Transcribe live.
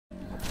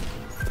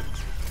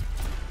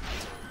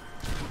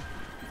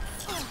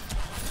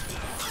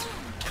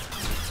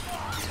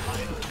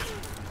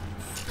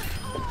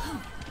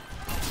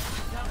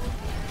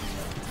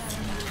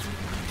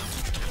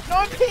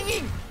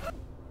pinging!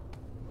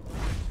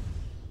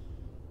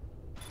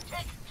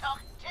 Tick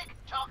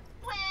tock,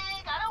 we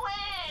gotta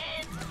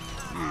win!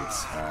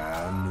 It's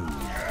high noon.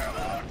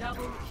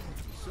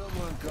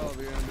 Someone call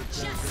the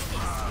Undertaker.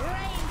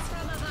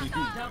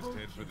 Just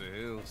head for the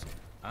hills.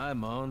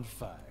 I'm on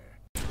fire.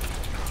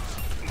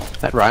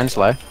 That Ryan's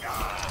low.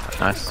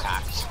 Nice.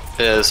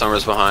 Yeah, the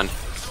Summer's behind.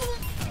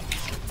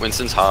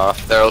 Winston's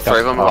half. There are three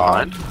of them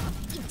behind.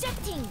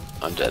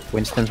 I'm dead.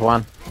 Winston's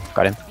one.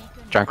 Got him.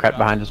 Junkrat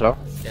behind as well.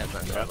 Yeah,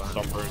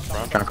 Somber in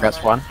front.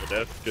 Junkrat's one.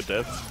 Good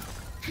death.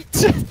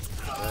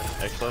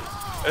 Excellent.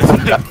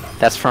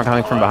 That's from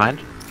coming from behind.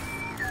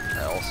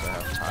 I also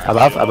have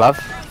time. Above.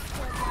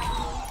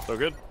 So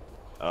good.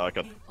 I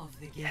got.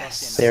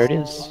 Yes. There it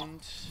is.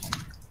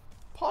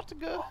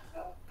 Pottinger.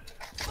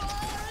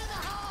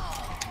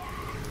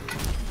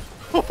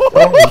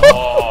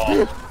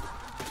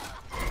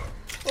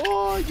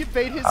 Oh, you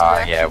beat his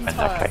reaction yeah,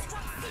 time. okay.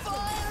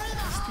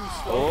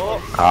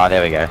 Oh,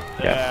 There we go.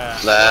 yeah.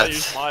 That's-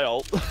 Use my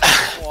ult.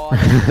 Wow.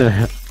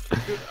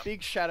 Good,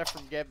 big shatter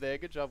from Geb there.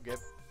 Good job, Geb.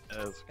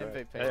 That's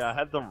great. MVP. Hey, I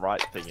had the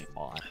right thing in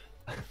mind.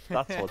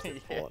 That's what's Yeah.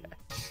 important.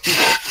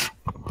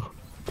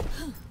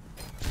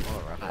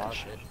 Ah,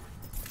 shit.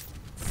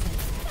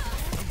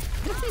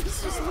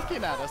 He's just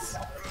looking at us.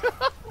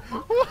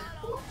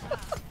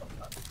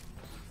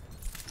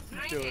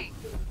 Doing.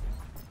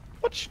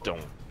 What you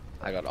doing?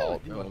 I got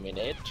ult. You want me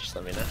need? Just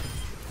let me know.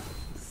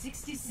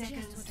 60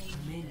 seconds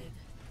minute.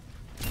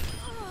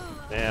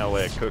 Now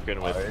we're cooking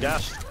with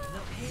gas. The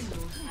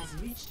payload has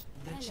reached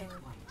the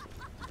checkpoint.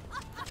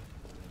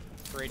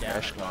 3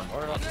 down.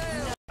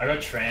 I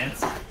got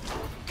trance.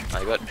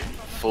 I got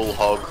full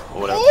hog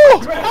or whatever.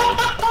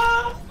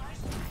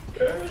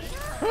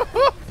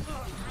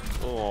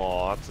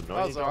 Oh, that's annoying.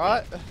 That was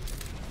alright.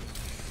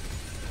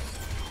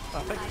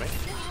 Oh, thanks, mate.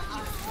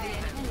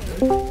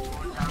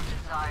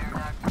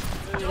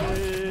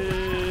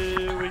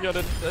 Hey, we got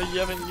a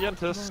Yevon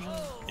Yentis.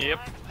 Yep.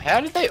 How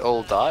did they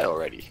all die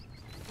already?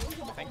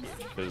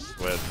 Because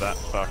we're that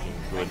fucking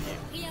good.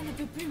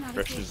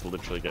 Fresh is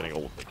literally getting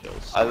all of the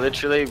kills. I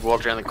literally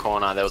walked around the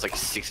corner, there was like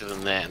 6 of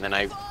them there, and then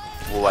I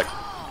like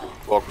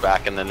walked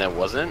back and then there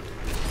wasn't.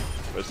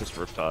 Where's this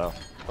roof tile?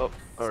 Oh,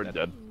 already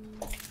dead.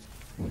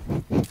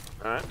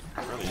 Alright,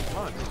 really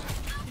fine.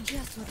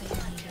 Just what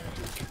I needed.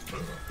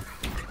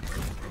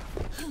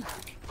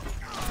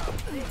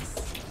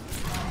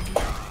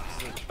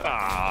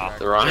 Ah,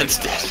 The Ryan's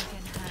dead.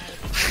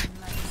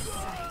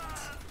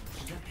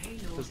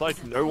 there's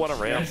like no one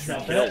around to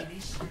kill.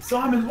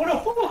 Simon, what a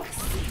hook!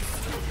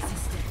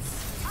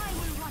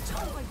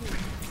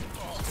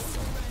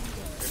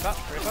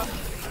 Ripper.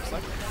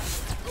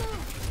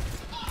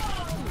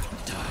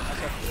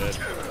 Dead.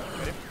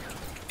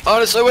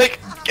 Oh, it's so weak!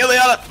 Kill the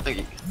other! Thank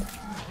you.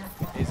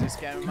 Easy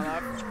scam in my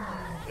life.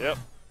 Yep.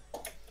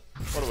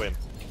 What a win.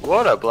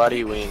 What a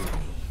bloody win.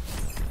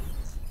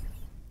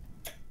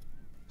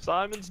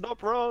 Simon's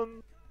not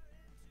wrong.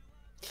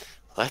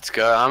 Let's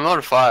go. I'm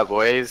on fire,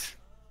 boys.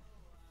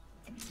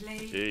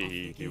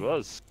 Gee, he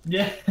was.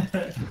 Yeah.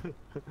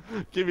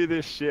 Give me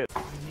this shit.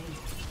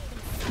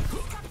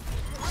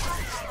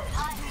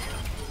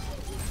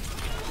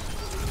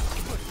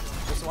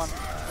 Just one.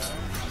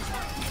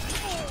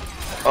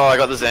 Oh, I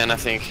got the Zen, I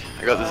think.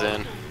 I got the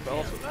Zen.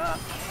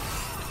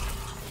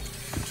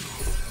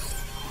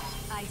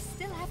 I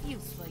still have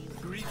use for you.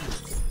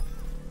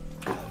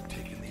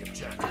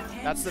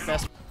 That's the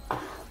best.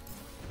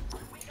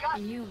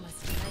 You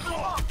must be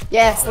ready.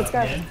 Yes, let's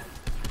go.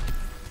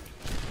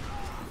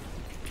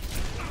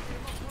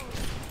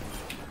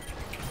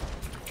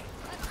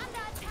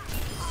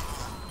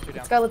 Two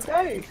down. Let's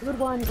go. Good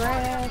one,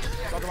 Greg.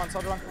 Soldier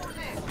one.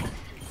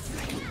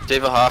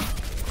 Diva half.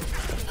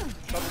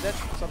 Soldier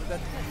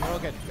dead. We're all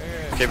good.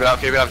 Good. Keep it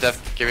up, Dev.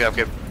 Keep it up.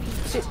 Shit.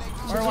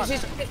 Where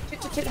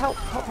Shit. Help.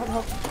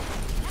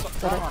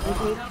 Got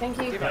it. Thank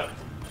you. Keep it up.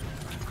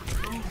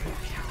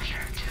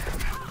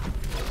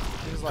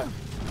 He's left.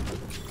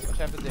 Watch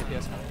out for the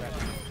DPS.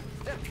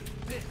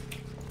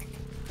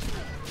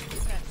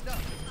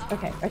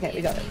 Okay,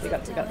 we got it.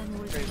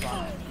 Freeze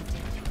one.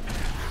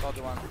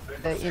 Soldier one.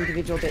 The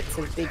individual bits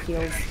of big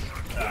heals.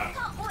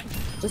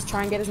 Just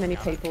try and get as many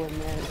people in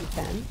there as you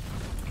can.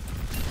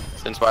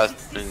 Since by.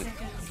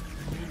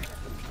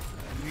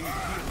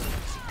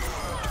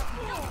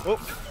 Oh!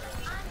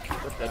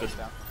 That is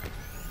down.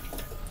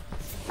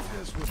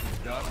 This was the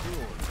doctor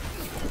order.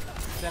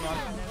 Zen one.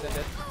 Zen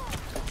dead.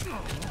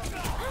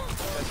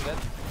 Zen's dead.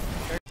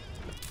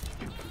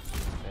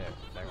 Yeah,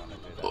 they want to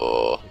do that.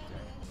 Oh.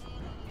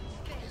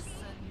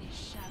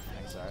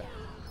 Thanks, sorry.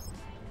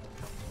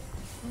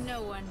 No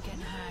one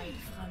can hide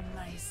from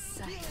my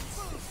sight.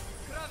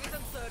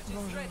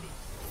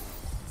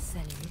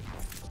 Salut.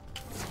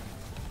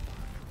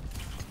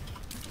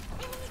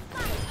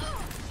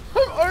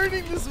 I'm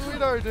owning this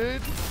widow,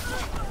 dude!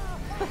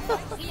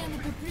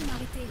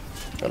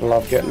 Gotta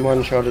love getting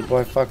one-shotted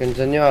by fucking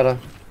Zenyatta.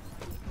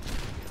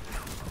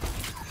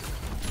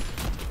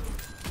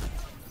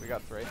 We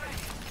got 3.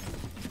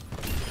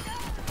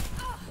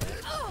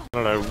 I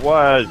don't know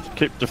why I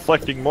keep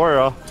deflecting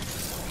Moira.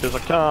 Because I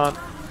can't.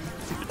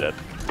 You're dead.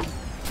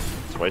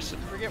 It's wasted.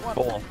 Forget one.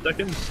 4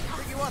 seconds.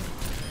 Forget one.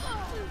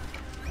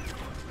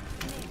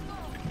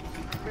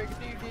 Big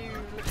doo-doo,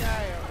 look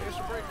out, it's a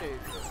birthday.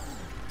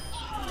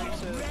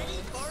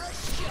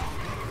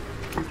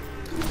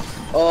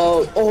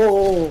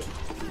 Oh,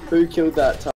 who killed that time?